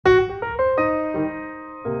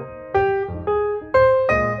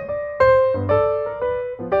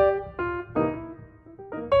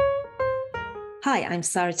Hi, I'm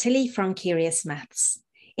Sarah Tilley from Curious Maths.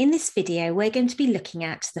 In this video, we're going to be looking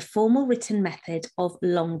at the formal written method of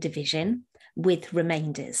long division with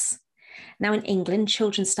remainders. Now in England,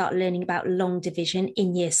 children start learning about long division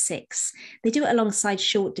in year 6. They do it alongside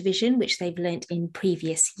short division, which they've learnt in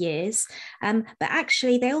previous years. But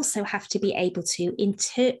actually, they also have to be able to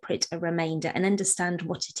interpret a remainder and understand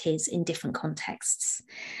what it is in different contexts.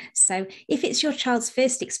 So if it's your child's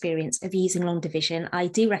first experience of using long division, I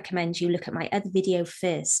do recommend you look at my other video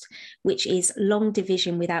first, which is long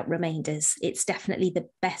division without remainders. It's definitely the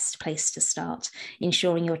best place to start,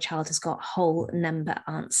 ensuring your child has got whole number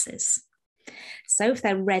answers. So if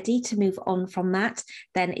they're ready to move on from that,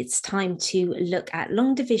 then it's time to look at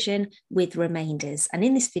long division with remainders. And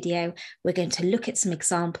in this video, we're going to look at some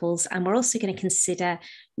examples, and we're also going to consider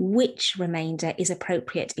which remainder is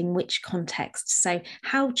appropriate in which context. So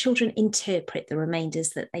how children interpret the remainders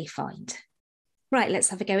that they find. Right, let's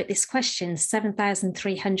have a go at this question.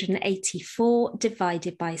 7,384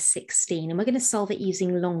 divided by 16. And we're going to solve it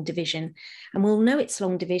using long division. And we'll know it's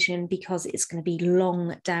long division because it's going to be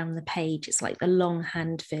long down the page. It's like the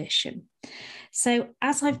longhand version. So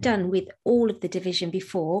as I've done with all of the division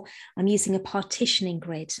before, I'm using a partitioning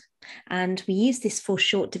grid. And we used this for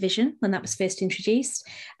short division when that was first introduced.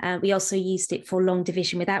 We also used it for long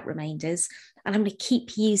division without remainders. And I'm going to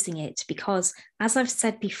keep using it because, as I've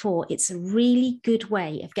said before, it's a really good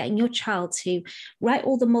way of getting your child to write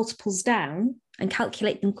all the multiples down and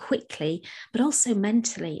calculate them quickly, but also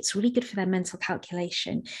mentally. It's really good for their mental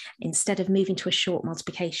calculation instead of moving to a short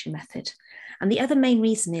multiplication method. And the other main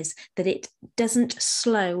reason is that it doesn't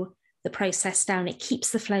slow the process down. It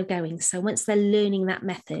keeps the flow going. So once they're learning that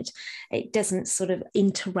method, it doesn't sort of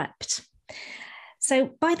interrupt.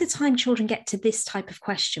 So by the time children get to this type of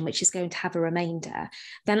question, which is going to have a remainder,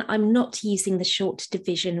 then I'm not using the short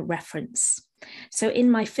division reference. So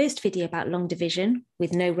in my first video about long division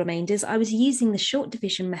with no remainders, I was using the short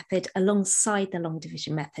division method alongside the long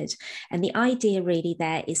division method. And the idea really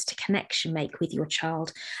there is to connection make with your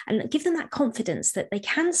child and give them that confidence that they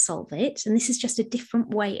can solve it. And this is just a different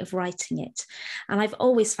way of writing it. And I've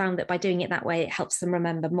always found that by doing it that way, it helps them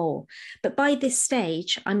remember more. But by this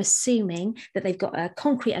stage, I'm assuming that they've got a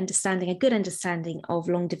concrete understanding, a good understanding of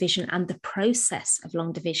long division and the process of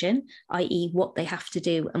long division, i.e. what they have to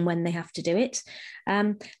do and when they have to do it.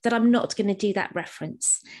 That I'm not going to do that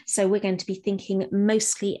reference. So we're going to be thinking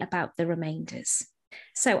mostly about the remainders.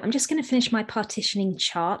 So I'm just going to finish my partitioning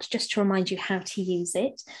chart just to remind you how to use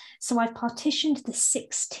it. So I've partitioned the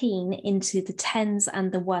 16 into the 10s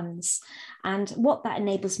and the 1s. And what that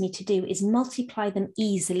enables me to do is multiply them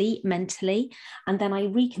easily mentally, and then I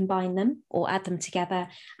recombine them or add them together.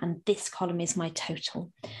 And this column is my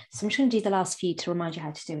total. So I'm just going to do the last few to remind you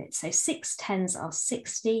how to do it. So 6 10s are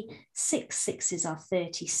 60, 6 6s are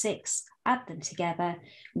 36. Add them together,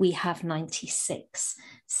 we have 96.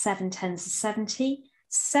 7 10s are 70,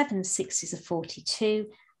 7 6s are 42.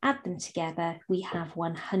 Add them together, we have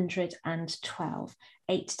 112.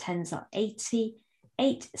 8 10s are 80,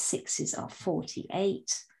 8 6s are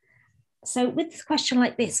 48. So with a question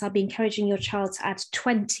like this, I'll be encouraging your child to add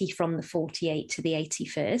 20 from the 48 to the 80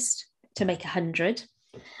 first to make 100.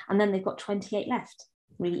 And then they've got 28 left.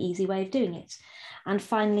 Really easy way of doing it. And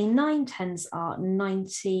finally, 9 10s are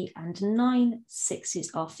 90 and 9 6s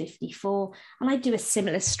are 54. And I do a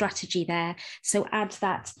similar strategy there. So add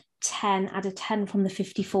that 10, add a 10 from the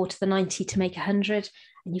 54 to the 90 to make 100,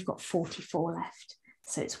 and you've got 44 left.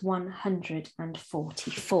 So it's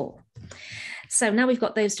 144. So now we've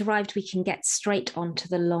got those derived, we can get straight on to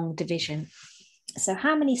the long division. So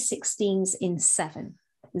how many 16s in 7?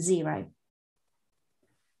 0.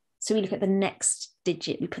 So we look at the next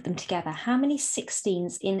digit, we put them together. How many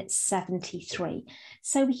 16s in 73?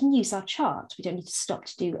 So we can use our chart. We don't need to stop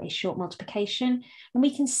to do a short multiplication. And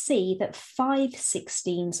we can see that 5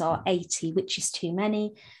 16s are 80, which is too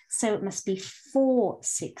many. So it must be 4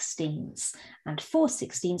 16s. And 4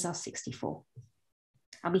 16s are 64.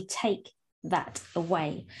 And we take that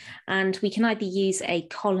away. And we can either use a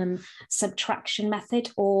column subtraction method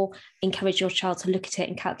or encourage your child to look at it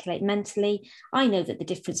and calculate mentally. I know that the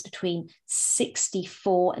difference between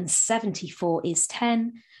 64 and 74 is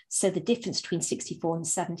 10. So the difference between 64 and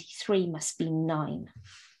 73 must be 9.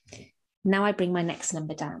 Now I bring my next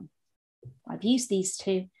number down. I've used these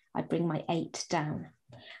two, I bring my 8 down.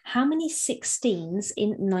 How many 16s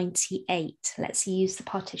in 98? Let's use the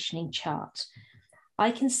partitioning chart. I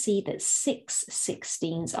can see that 6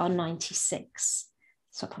 16s are 96.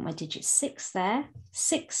 So I put my digit 6 there.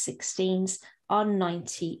 6 16s are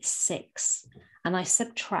 96. And I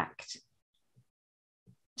subtract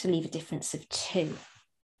to leave a difference of 2.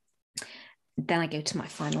 Then I go to my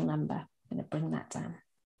final number. I'm going to bring that down.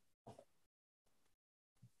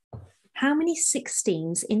 How many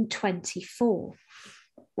 16s in 24?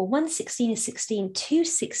 Well, 1 16 is 16, 2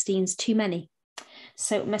 16s too many.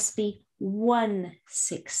 So it must be 1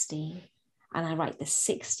 16. And I write the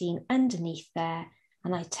 16 underneath there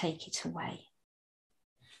and I take it away.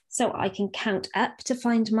 So I can count up to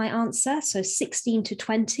find my answer. So 16 to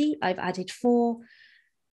 20, I've added 4.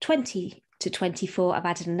 20 to 24, I've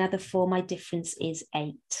added another 4. My difference is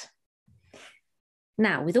 8.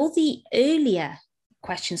 Now, with all the earlier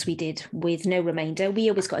questions we did with no remainder, we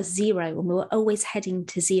always got a 0 and we were always heading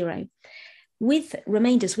to 0. With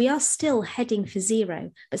remainders, we are still heading for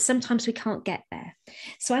 0, but sometimes we can't get there.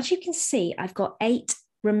 So as you can see, I've got 8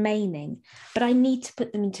 remaining, but I need to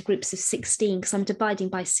put them into groups of 16 because I'm dividing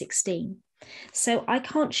by 16. So I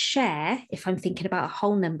can't share, if I'm thinking about a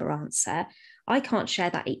whole number answer, I can't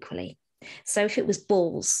share that equally. So if it was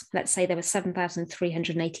balls, let's say there were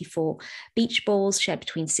 7,384 beach balls shared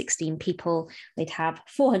between 16 people, they'd have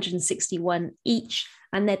 461 each,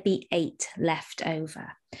 and there'd be 8 left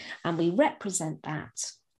over. And we represent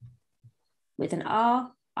that with an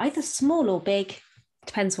R, either small or big,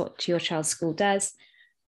 depends what your child's school does,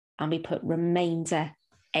 and we put remainder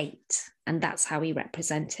 8, and that's how we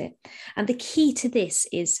represent it. And the key to this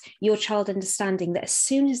is your child understanding that as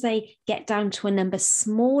soon as they get down to a number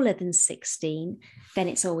smaller than 16, then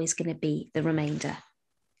it's always going to be the remainder.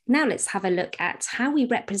 Now let's have a look at how we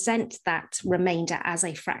represent that remainder as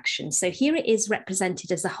a fraction. So here it is represented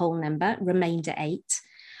as a whole number, remainder 8.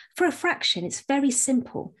 For a fraction, it's very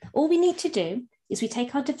simple. All we need to do is we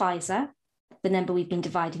take our divisor, the number we've been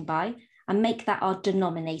dividing by, and make that our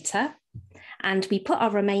denominator. And we put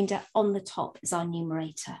our remainder on the top as our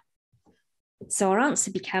numerator. So our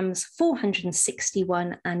answer becomes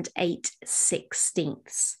 461 and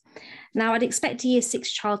 8/16. Now I'd expect a year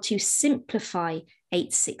 6 child to simplify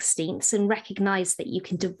 8/16 and recognise that you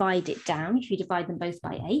can divide it down. If you divide them both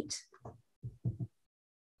by 8,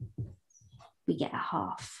 we get a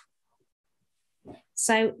half.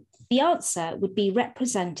 So the answer would be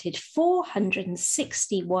represented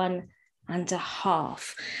 461 and a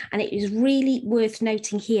half. And it is really worth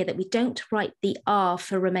noting here that we don't write the R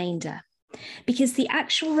for remainder because the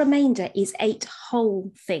actual remainder is 8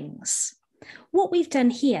 whole things. What we've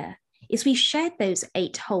done here is we've shared those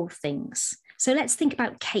 8 whole things. So let's think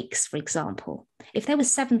about cakes, for example. If there were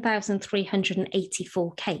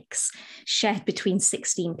 7,384 cakes shared between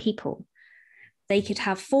 16 people, they could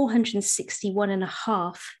have 461 and a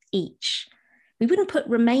half each. We wouldn't put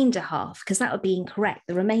remainder half because that would be incorrect.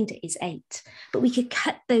 The remainder is 8, but we could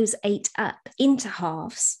cut those 8 up into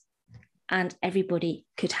halves and everybody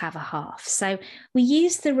could have a half. So we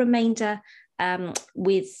use the remainder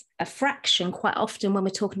with a fraction quite often when we're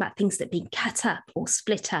talking about things that have been cut up or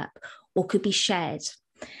split up or could be shared.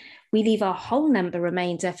 We leave our whole number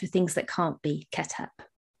remainder for things that can't be cut up.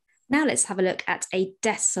 Now let's have a look at a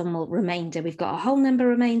decimal remainder. We've got a whole number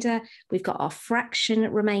remainder, we've got our fraction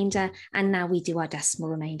remainder, and now we do our decimal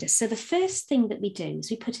remainder. So the first thing that we do is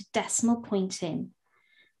we put a decimal point in,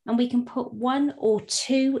 and we can put 1 or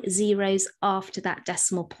 2 zeros after that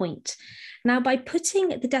decimal point. Now, by putting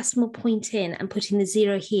the decimal point in and putting the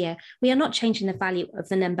 0 here, we are not changing the value of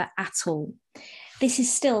the number at all. This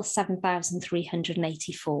is still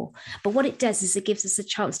 7,384, but what it does is it gives us a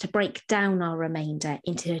chance to break down our remainder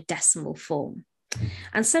into a decimal form.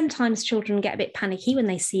 And sometimes children get a bit panicky when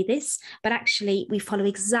they see this, but actually we follow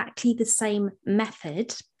exactly the same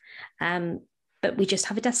method, but we just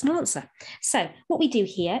have a decimal answer. So what we do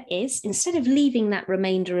here is, instead of leaving that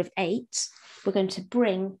remainder of 8, we're going to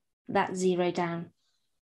bring that 0 down.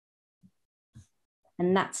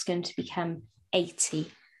 And that's going to become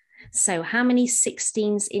 80. So how many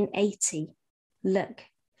 16s in 80? Look,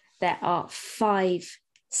 there are 5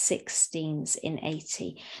 16s in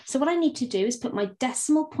 80. So what I need to do is put my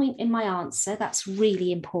decimal point in my answer. That's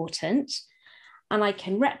really important. And I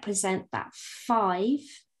can represent that 5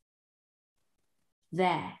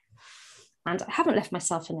 there. And I haven't left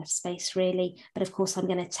myself enough space really, but of course I'm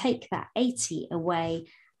going to take that 80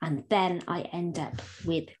 away and then I end up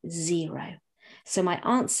with 0. So my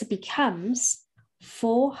answer becomes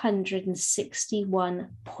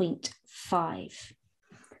 461.5.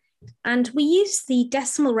 And we use the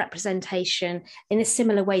decimal representation in a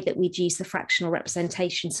similar way that we'd use the fractional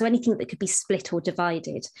representation. So anything that could be split or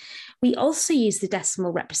divided. We also use the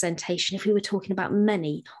decimal representation if we were talking about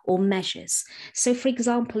money or measures. So for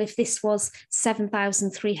example, if this was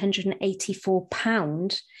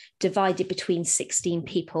 £7,384 divided between 16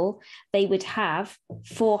 people, they would have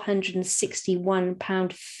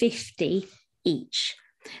 £461.50 each.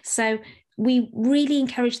 So we really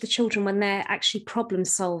encourage the children when they're actually problem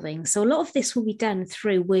solving. So a lot of this will be done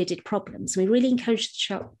through worded problems. We really encourage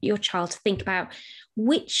your child to think about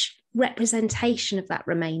which representation of that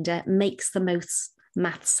remainder makes the most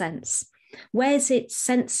math sense. Where's it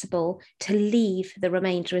sensible to leave the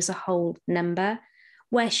remainder as a whole number?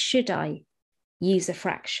 Where should I use a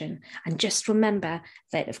fraction? And just remember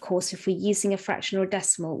that, of course, if we're using a fraction or a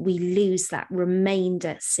decimal, we lose that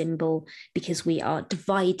remainder symbol because we are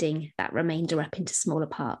dividing that remainder up into smaller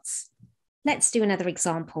parts. Let's do another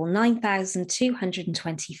example,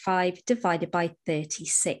 9,225 divided by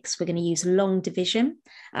 36. We're going to use long division,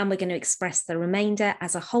 and we're going to express the remainder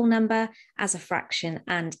as a whole number, as a fraction,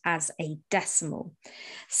 and as a decimal.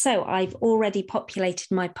 So I've already populated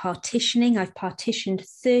my partitioning. I've partitioned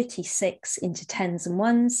 36 into tens and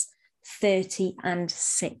ones, 30 and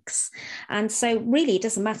 6. And so really it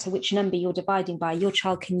doesn't matter which number you're dividing by, your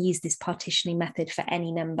child can use this partitioning method for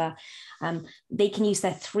any number. They can use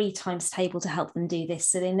their 3 times table to help them do this.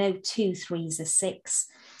 So they know 2 3s are 6,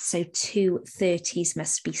 so 2 30s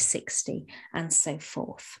must be 60, and so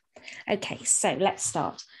forth. Okay, so let's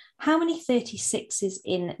start. How many 36s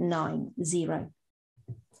in 9? 0.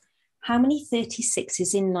 How many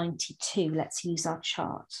 36s in 92? Let's use our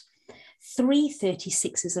chart. 3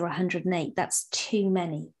 36s are 108. That's too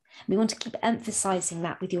many. We want to keep emphasizing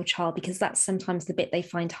that with your child because that's sometimes the bit they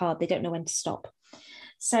find hard. They don't know when to stop.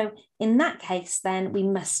 So in that case, then we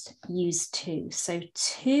must use 2. So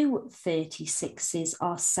 2 36s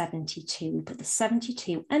are 72. We put the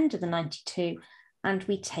 72 under the 92 and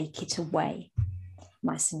we take it away.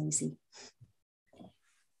 Nice and easy.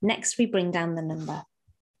 Next, we bring down the number.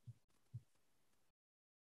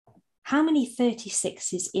 How many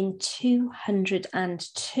 36s in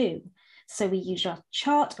 202? So we use our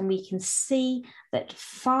chart and we can see that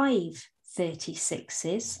 5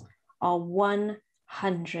 36s are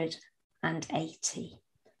 180.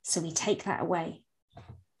 So we take that away.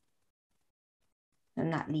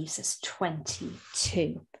 And that leaves us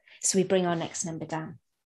 22. So we bring our next number down.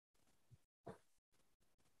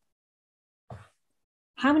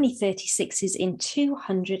 How many 36s in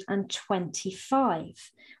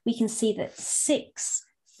 225? We can see that 6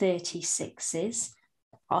 36s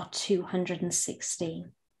are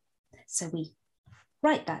 216. So we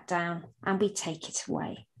write that down and we take it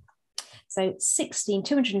away. So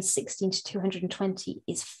 216 to 220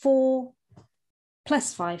 is 4,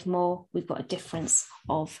 plus 5 more, we've got a difference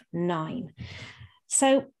of 9.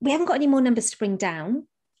 So we haven't got any more numbers to bring down,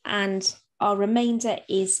 and our remainder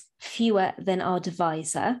is fewer than our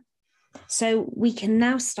divisor. So we can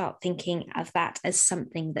now start thinking of that as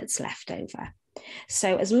something that's left over.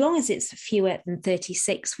 So as long as it's fewer than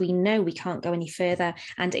 36, we know we can't go any further.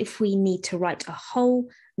 And if we need to write a whole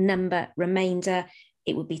number remainder,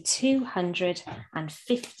 it would be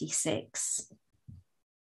 256,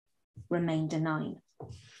 remainder 9.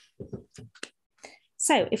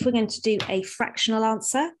 So if we're going to do a fractional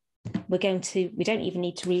answer, we don't even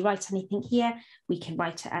need to rewrite anything here. We can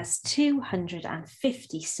write it as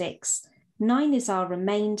 256. 9 is our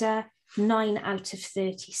remainder, 9 out of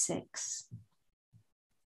 36.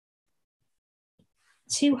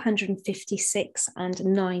 256 and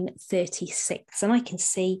 936. And I can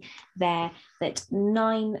see there that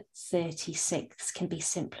 936 can be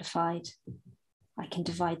simplified. I can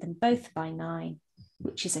divide them both by 9,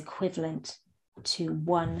 which is equivalent to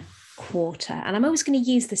 1/4. And I'm always going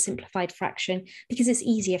to use the simplified fraction because it's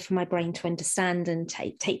easier for my brain to understand and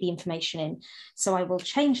take the information in. So I will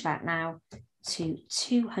change that now to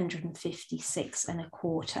 256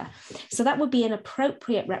 1/4. So that would be an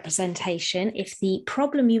appropriate representation if the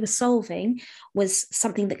problem you were solving was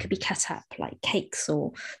something that could be cut up, like cakes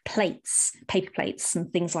or plates, paper plates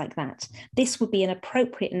and things like that. This would be an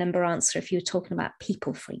appropriate number answer if you were talking about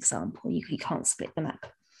people, for example. You can't split them up.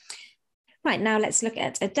 Right, now let's look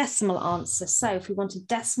at a decimal answer. So if we want a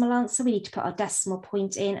decimal answer, we need to put our decimal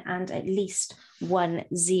point in and at least 1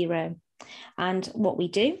 0. And what we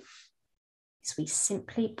do is we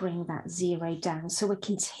simply bring that 0 down. So we're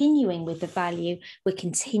continuing with the value, we're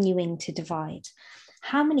continuing to divide.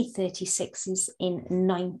 How many 36s in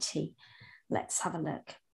 90? Let's have a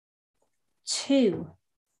look. 2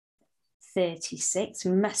 36,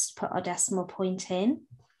 we must put our decimal point in,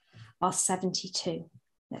 are 72.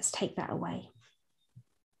 Let's take that away.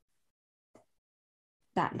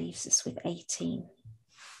 That leaves us with 18.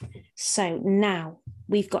 So now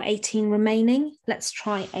we've got 18 remaining. Let's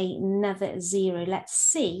try another 0. Let's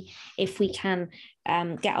see if we can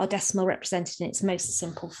get our decimal represented in its most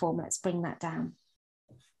simple form. Let's bring that down.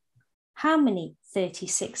 How many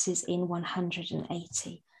 36s in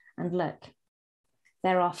 180? And look,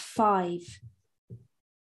 there are 5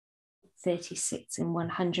 36 and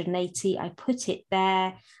 180. I put it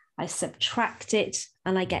there, I subtract it,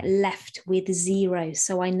 and I get left with 0.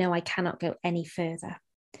 So I know I cannot go any further.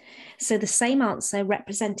 So the same answer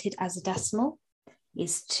represented as a decimal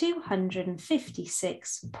is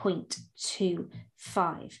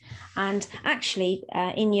 256.25. And actually,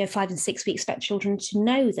 in year 5 and 6, we expect children to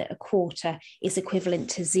know that a quarter is equivalent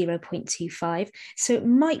to 0.25. So it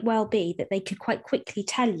might well be that they could quite quickly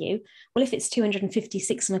tell you, well, if it's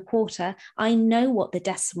 256 and a quarter, I know what the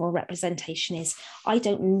decimal representation is. I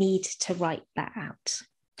don't need to write that out.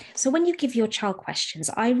 So when you give your child questions,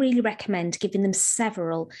 I really recommend giving them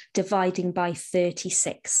several dividing by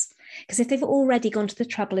 36. Because if they've already gone to the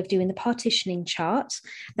trouble of doing the partitioning chart,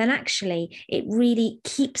 then actually it really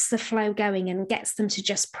keeps the flow going and gets them to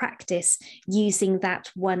just practice using that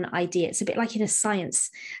one idea. It's a bit like in a science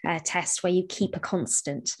test where you keep a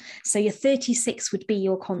constant. So your 36 would be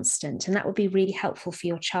your constant, and that would be really helpful for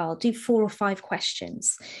your child. Do 4 or 5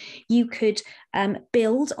 questions. You could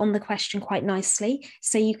build on the question quite nicely.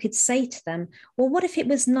 So you could say to them, well, what if it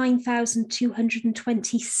was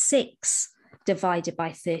 9,226 divided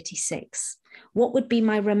by 36? What would be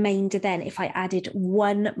my remainder then if I added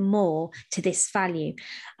 1 more to this value?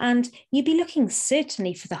 And you'd be looking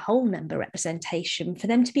certainly for the whole number representation for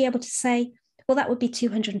them to be able to say, well, that would be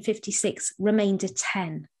 256, remainder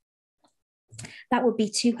 10. That would be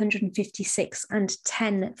 256 and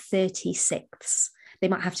 10/36. They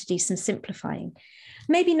might have to do some simplifying.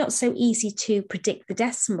 Maybe not so easy to predict the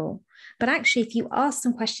decimal, but actually if you ask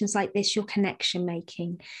them questions like this, you're connection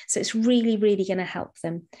making. So it's really, really going to help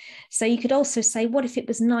them. So you could also say, what if it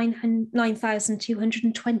was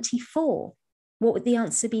 9,224? What would the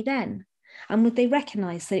answer be then? And would they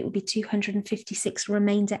recognize that it would be 256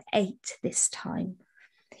 remainder 8 this time?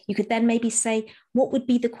 You could then maybe say, what would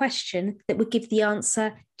be the question that would give the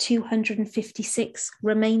answer 256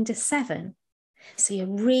 remainder 7? So you're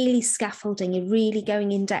really scaffolding, you're really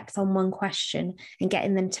going in depth on one question and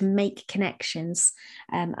getting them to make connections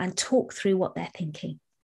and talk through what they're thinking.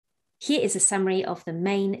 Here is a summary of the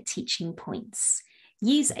main teaching points.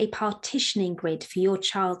 Use a partitioning grid for your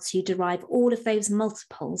child to derive all of those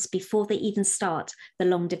multiples before they even start the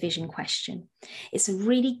long division question. It's a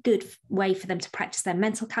really good way for them to practice their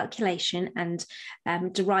mental calculation and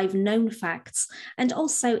derive known facts. And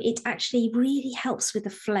also it actually really helps with the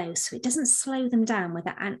flow, so it doesn't slow them down with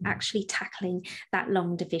actually tackling that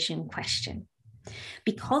long division question.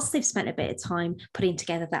 Because they've spent a bit of time putting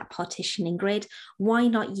together that partitioning grid, why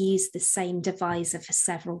not use the same divisor for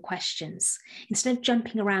several questions? Instead of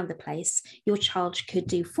jumping around the place, your child could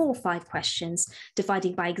do 4 or 5 questions,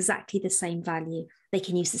 dividing by exactly the same value. They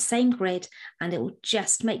can use the same grid, and it will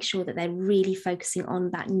just make sure that they're really focusing on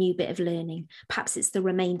that new bit of learning. Perhaps it's the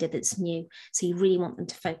remainder that's new, so you really want them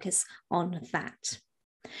to focus on that.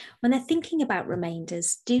 When they're thinking about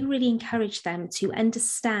remainders, do really encourage them to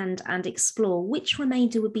understand and explore which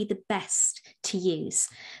remainder would be the best to use.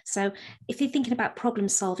 So if you're thinking about problem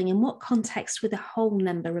solving, in what context would a whole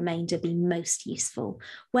number remainder be most useful?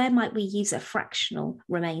 Where might we use a fractional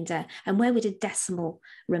remainder, and where would a decimal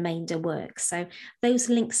remainder work? So those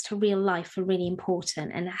links to real life are really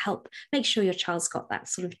important and help make sure your child's got that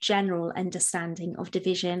sort of general understanding of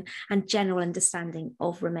division and general understanding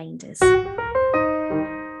of remainders.